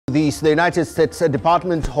The United States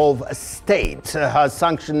Department of State has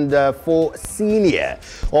sanctioned 4 senior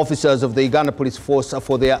officers of the Uganda Police Force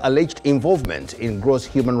for their alleged involvement in gross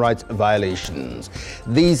human rights violations.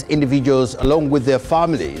 These individuals, along with their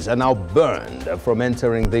families, are now banned from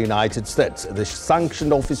entering the United States. The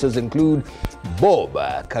sanctioned officers include Bob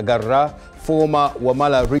Kagarura, former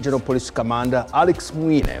Wamala Regional Police Commander;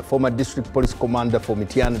 Mwine, former District Police Commander for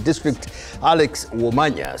Mityana District; Elly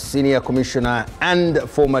Womanya, Senior Commissioner and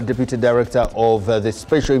former Deputy Director of the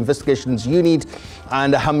Special Investigations Unit;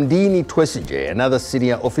 and Hamdani Twesigye, another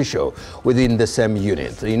senior official within the same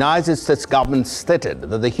unit. The United States government stated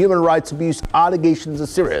that the human rights abuse allegations are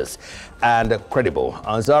serious and credible.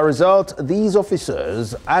 As a result, these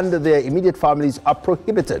officers and their immediate families are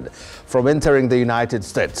prohibited from entering the United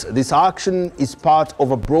States. This action is part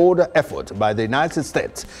of a broader effort by the United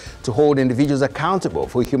States to hold individuals accountable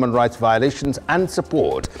for human rights violations and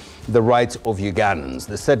support the rights of Ugandans.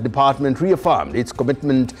 The State Department reaffirmed its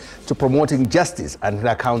commitment to promoting justice and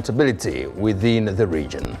accountability within the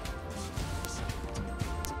region.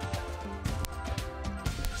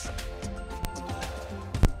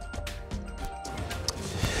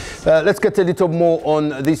 Let's get a little more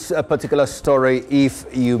on this particular story, if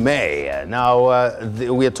you may. Now,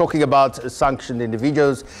 we are talking about sanctioned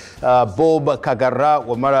individuals. Bob Kagarura,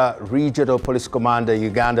 Wamala Regional Police Commander,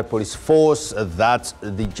 Uganda Police Force, that's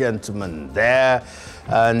the gentleman there.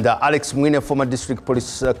 And Mwine, former District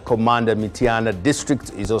Police Commander, Mityana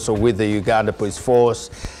District, is also with the Uganda Police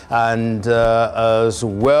Force. And as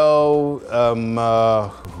well,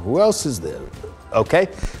 who else is there? Okay,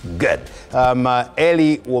 good.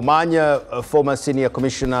 Elly Womanya, former Senior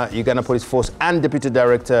Commissioner, Uganda Police Force and Deputy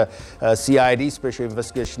Director, CID, Special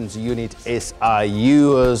Investigations Unit,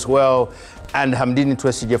 SIU as well. And Hamdani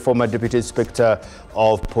Twesigye, former Deputy Inspector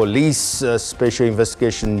of Police, Special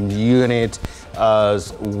Investigation Unit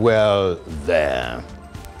as well there.